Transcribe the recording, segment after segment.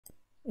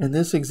In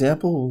this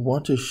example, we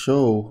want to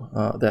show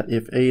that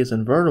if A is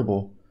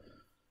invertible,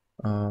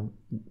 um,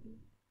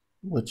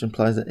 which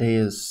implies that A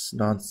is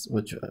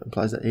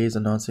a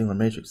non-singular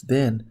matrix,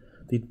 then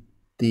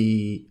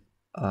the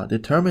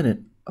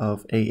determinant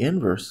of A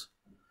inverse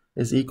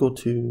is equal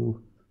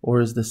to or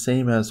is the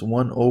same as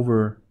 1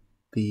 over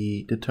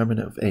the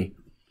determinant of A.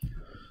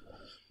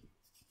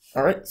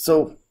 All right,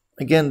 so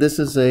again, this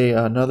is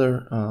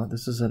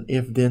this is an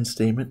if-then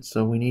statement,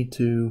 so we need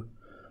to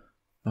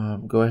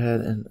go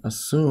ahead and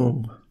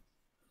assume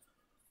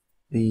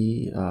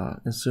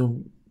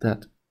assume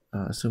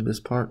this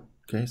part.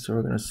 Okay, so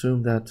we're going to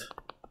assume that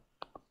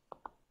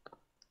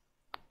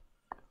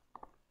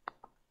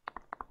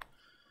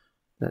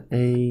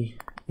A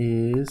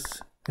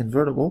is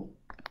invertible.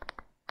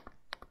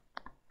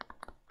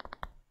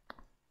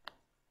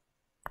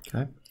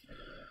 Okay.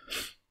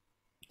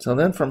 So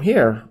then from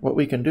here, what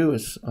we can do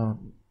is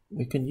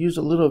we can use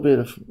a little bit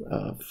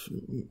of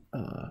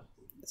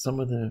some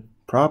of the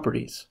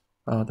properties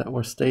that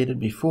were stated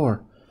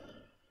before.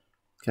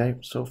 Okay,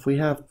 so if we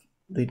have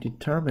the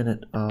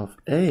determinant of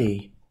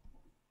A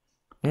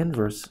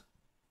inverse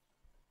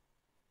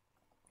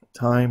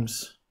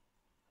times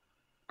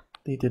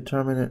the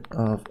determinant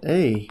of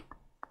A,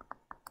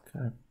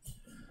 okay,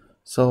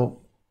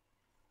 so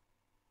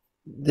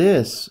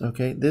this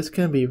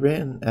can be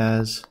written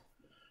as,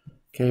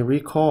 okay,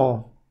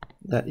 recall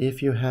that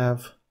if you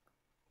have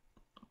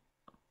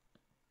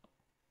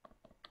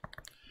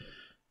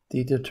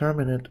the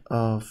determinant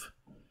of,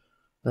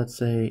 let's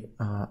say,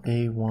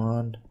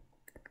 A1,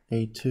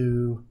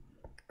 A2,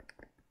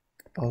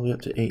 all the way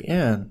up to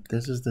AN,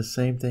 this is the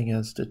same thing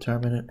as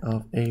determinant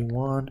of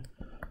A1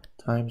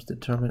 times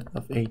determinant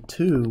of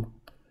A2,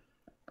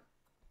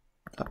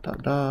 dot,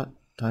 dot, dot,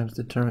 times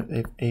determinant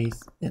of A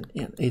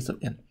and A sub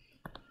n.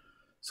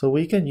 So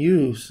we can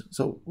use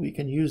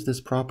this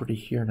property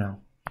here now.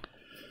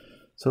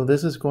 So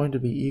this is going to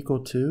be equal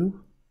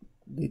to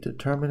the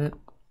determinant.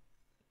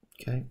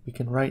 Okay, we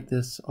can write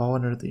this all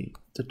under the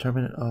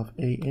determinant of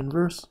A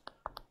inverse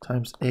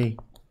times A.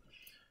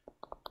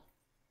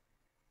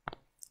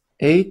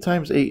 A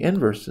times A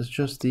inverse is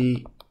just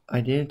the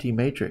identity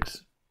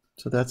matrix.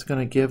 So that's going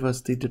to give us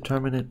the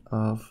determinant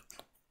of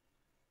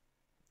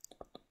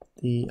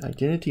the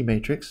identity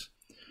matrix.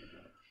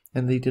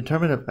 And the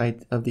determinant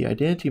of the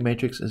identity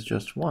matrix is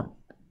just 1.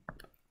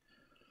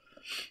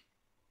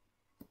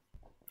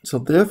 So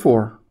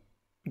therefore,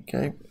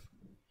 okay,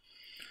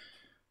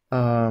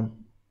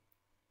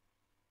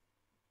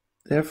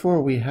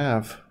 therefore we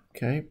have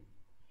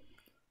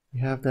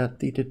that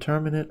the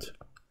determinant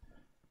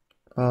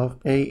of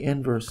A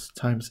inverse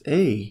times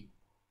A,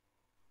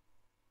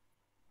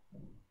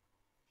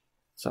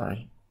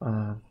 sorry,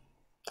 let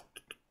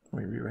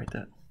me rewrite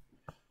that.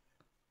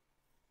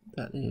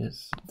 That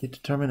is the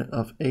determinant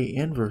of A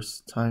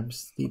inverse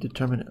times the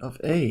determinant of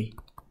A.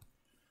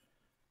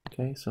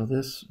 Okay, so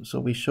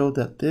we showed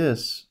that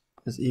this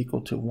is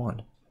equal to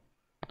 1.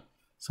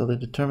 So the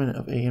determinant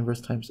of A inverse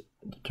times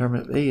the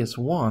determinant of A is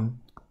 1.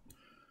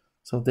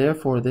 So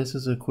therefore this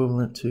is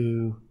equivalent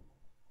to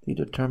the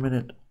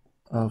determinant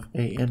of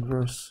A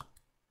inverse,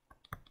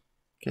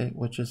 okay,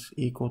 which is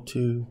equal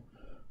to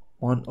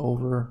 1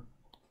 over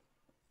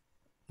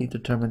the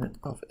determinant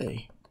of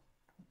A.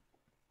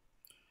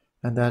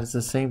 And that is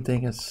the same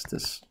thing as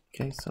this.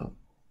 Okay, so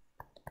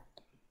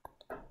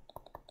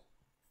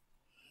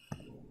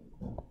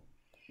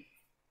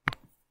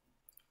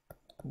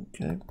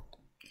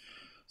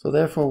so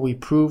therefore we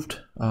proved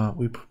our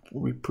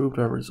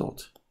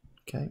result.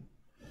 Okay.